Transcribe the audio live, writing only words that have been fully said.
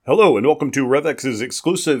Hello and welcome to RevX's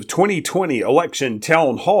exclusive 2020 election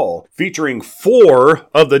town hall featuring 4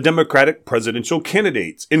 of the Democratic presidential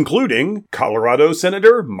candidates, including Colorado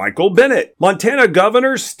Senator Michael Bennet, Montana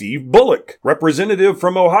Governor Steve Bullock, Representative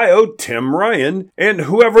from Ohio Tim Ryan, and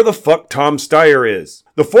whoever the fuck Tom Steyer is.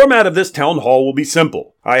 The format of this town hall will be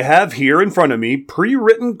simple. I have here in front of me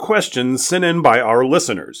pre-written questions sent in by our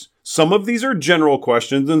listeners. Some of these are general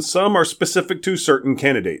questions and some are specific to certain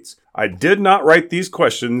candidates. I did not write these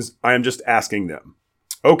questions, I am just asking them.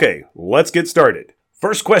 Okay, let's get started.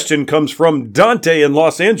 First question comes from Dante in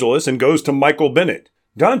Los Angeles and goes to Michael Bennet.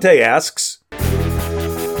 Dante asks,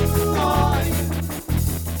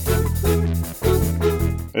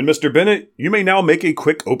 and Mr. Bennet, you may now make a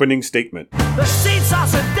quick opening statement. The seats are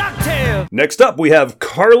seductive! Next up, we have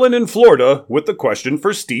Carlin in Florida with the question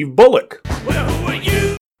for Steve Bullock. Well, who are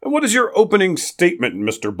you? And what is your opening statement,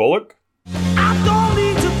 Mr. Bullock? I don't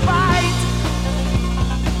need to fight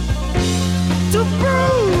to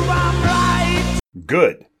prove I'm right.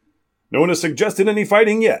 Good. No one has suggested any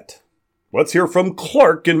fighting yet. Let's hear from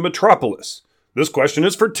Clark in Metropolis. This question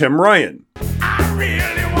is for Tim Ryan. I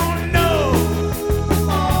really want to know.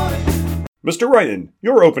 Mr. Ryan,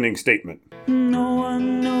 your opening statement. No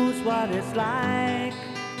one knows what it's like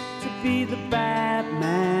to be the bad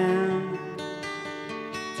man,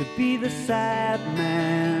 to be the sad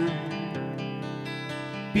man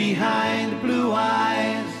behind the blue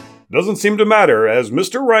eyes. Doesn't seem to matter, as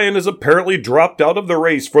Mr. Ryan has apparently dropped out of the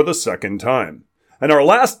race for the second time. And our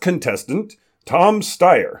last contestant, Tom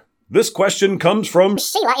Steyer. This question comes from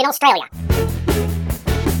Sheila in Australia.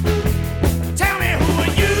 Tell me, who are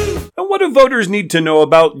you? And what do voters need to know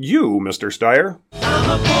about you, Mr. Steyer? I'm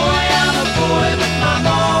a boy, but my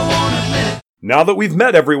mom won't admit it. Now that we've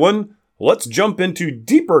met everyone, let's jump into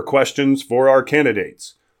deeper questions for our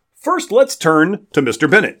candidates. First, let's turn to Mr.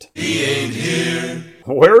 Bennet. He ain't here.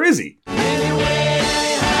 Where is he? Anyway,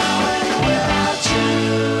 anyhow, anywhere I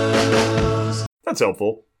choose. That's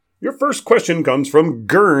helpful. Your first question comes from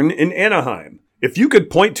Gern in Anaheim. If you could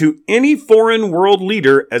point to any foreign world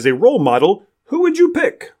leader as a role model, who would you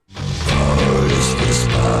pick?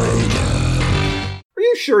 Are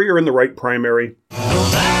you sure you're in the right primary?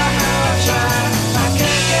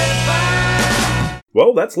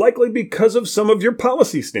 Well, that's likely because of some of your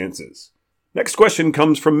policy stances. Next question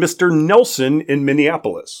comes from Mr. Nelson in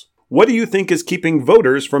Minneapolis. What do you think is keeping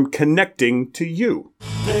voters from connecting to you?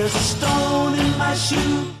 There's a stone in my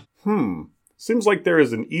shoe. Seems like there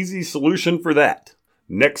is an easy solution for that.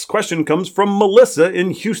 Next question comes from Melissa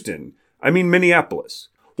in Minneapolis.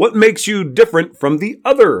 What makes you different from the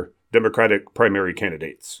other Democratic primary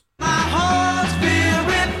candidates? My heart's filled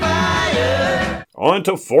with fire. On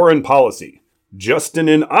to foreign policy. Justin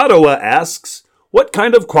in Ottawa asks, what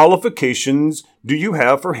kind of qualifications do you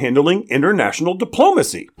have for handling international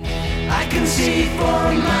diplomacy? I can see for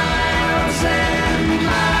miles and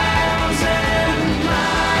miles and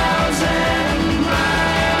miles and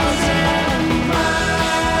miles and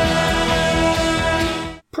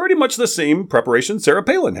miles. Pretty much the same preparation Sarah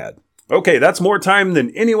Palin had. Okay, that's more time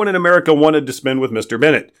than anyone in America wanted to spend with Mr.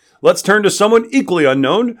 Bennet. Let's turn to someone equally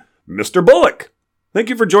unknown, Mr. Bullock. Thank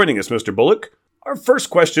you for joining us, Mr. Bullock. Our first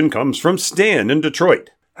question comes from Stan in Detroit.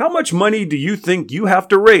 How much money do you think you have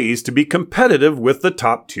to raise to be competitive with the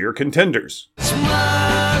top-tier contenders? It's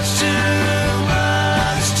much too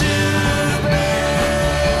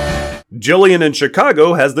bad. Jillian in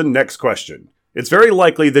Chicago has the next question. It's very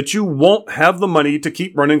likely that you won't have the money to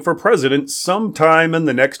keep running for president sometime in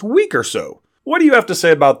the next week or so. What do you have to say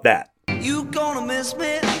about that? You gonna miss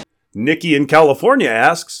me? Nikki in California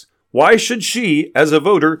asks, why should she, as a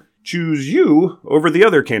voter, choose you over the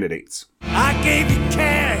other candidates? I gave you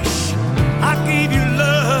cash. I gave you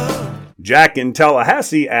love. Jack in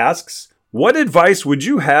Tallahassee asks, what advice would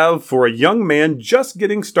you have for a young man just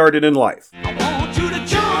getting started in life? I want you to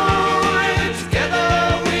join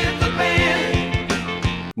together with the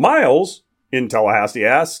band. Miles in Tallahassee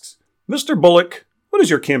asks, Mr. Bullock, what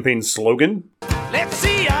is your campaign slogan? Let's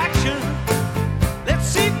see action. Let's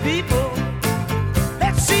see people.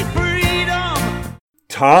 Let's see freedom.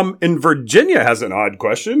 Tom in Virginia has an odd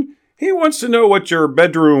question. He wants to know what your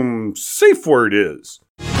bedroom safe word is.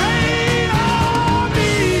 Rain on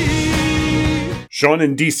me. Sean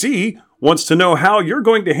in DC wants to know how you're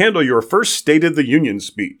going to handle your first State of the Union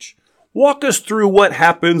speech. Walk us through what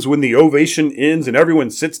happens when the ovation ends and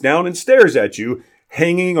everyone sits down and stares at you,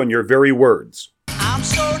 hanging on your very words. I'm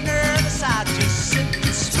so nervous I just sit and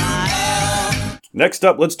smile. Next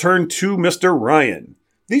up, let's turn to Mr. Ryan.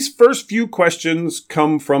 These first few questions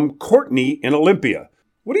come from Courtney in Olympia.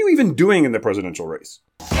 What are you even doing in the presidential race?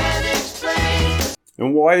 Can't explain.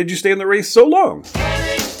 And why did you stay in the race so long?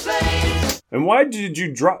 Can't explain. And why did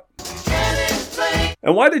you drop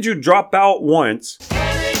out once,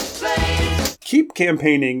 keep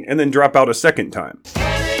campaigning, and then drop out a second time?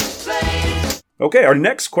 Okay, our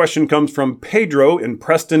next question comes from Pedro in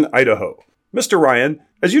Preston, Idaho. Mr. Ryan,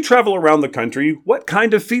 as you travel around the country, what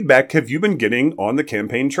kind of feedback have you been getting on the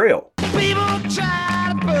campaign trail? People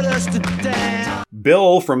try to put us to down.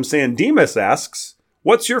 Bill from San Dimas asks,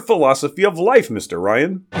 what's your philosophy of life, Mr.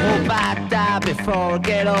 Ryan? Hope I die before I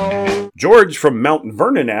get old. George from Mount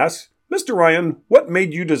Vernon asks, Mr. Ryan, what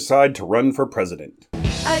made you decide to run for president?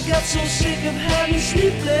 I got so sick of having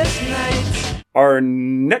sleepless nights. Our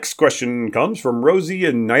next question comes from Rosie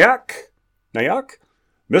in Nyack.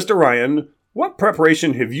 Mr. Ryan, what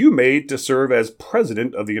preparation have you made to serve as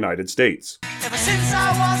President of the United States? Ever since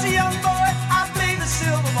I was a young boy, I played the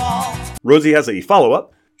silver ball. Rosie has a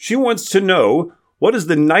follow-up. She wants to know, what is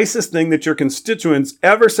the nicest thing that your constituents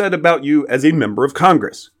ever said about you as a member of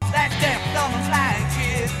Congress? That deaf, dumb, and blind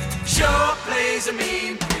kid sure plays a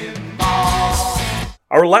mean pinball.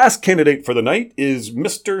 Our last candidate for the night is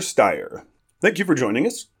Mr. Steyer. Thank you for joining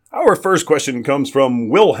us. Our first question comes from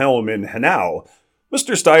Wilhelm in Hanau.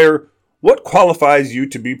 Mr. Steyer, what qualifies you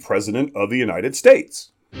to be President of the United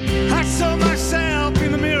States? I saw myself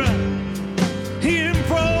in the mirror, in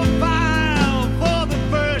profile for the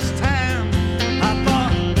first time. I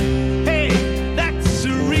thought, hey, that's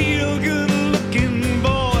a real good-looking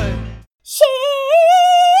boy.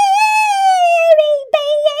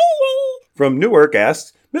 From Newark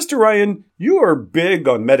asks, Mr. Ryan, you are big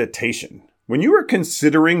on meditation. When you were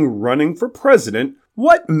considering running for president,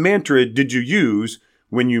 what mantra did you use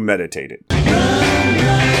when you meditated?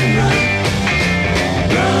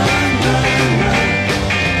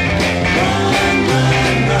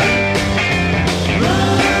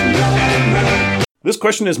 This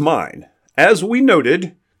question is mine. As we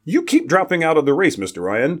noted, you keep dropping out of the race, Mr.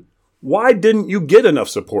 Ryan. Why didn't you get enough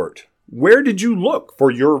support? Where did you look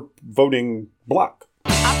for your voting block?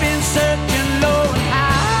 I've been searching low and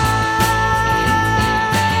high.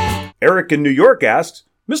 Eric in New York asks,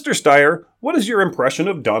 Mr. Steyer, what is your impression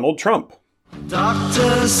of Donald Trump?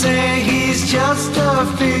 Doctors say he's just a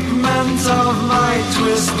figment of my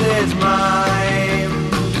twisted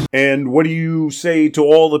mind. And what do you say to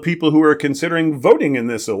all the people who are considering voting in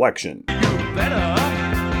this election? You better.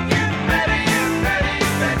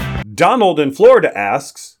 Donald in Florida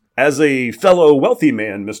asks, as a fellow wealthy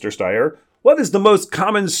man, Mr. Steyer, what is the most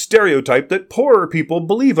common stereotype that poorer people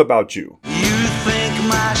believe about you? You think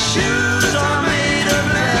my shoes are made of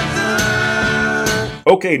leather.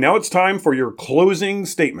 Okay, now it's time for your closing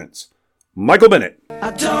statements. Michael Bennett.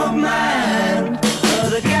 I don't mind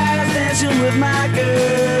other guys dancing with my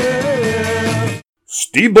girl.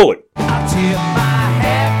 Steve Bullock. I tip my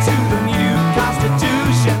hat to the new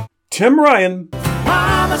Constitution. Tim Ryan.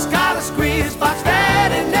 Mama's got a squeeze box,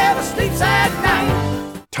 daddy never sleeps at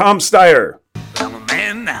night. Tom Steyer. I'm a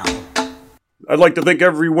man now. I'd like to thank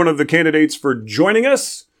every one of the candidates for joining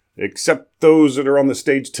us, except those that are on the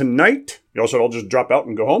stage tonight. Y'all should all just drop out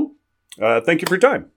and go home. Thank you for your time.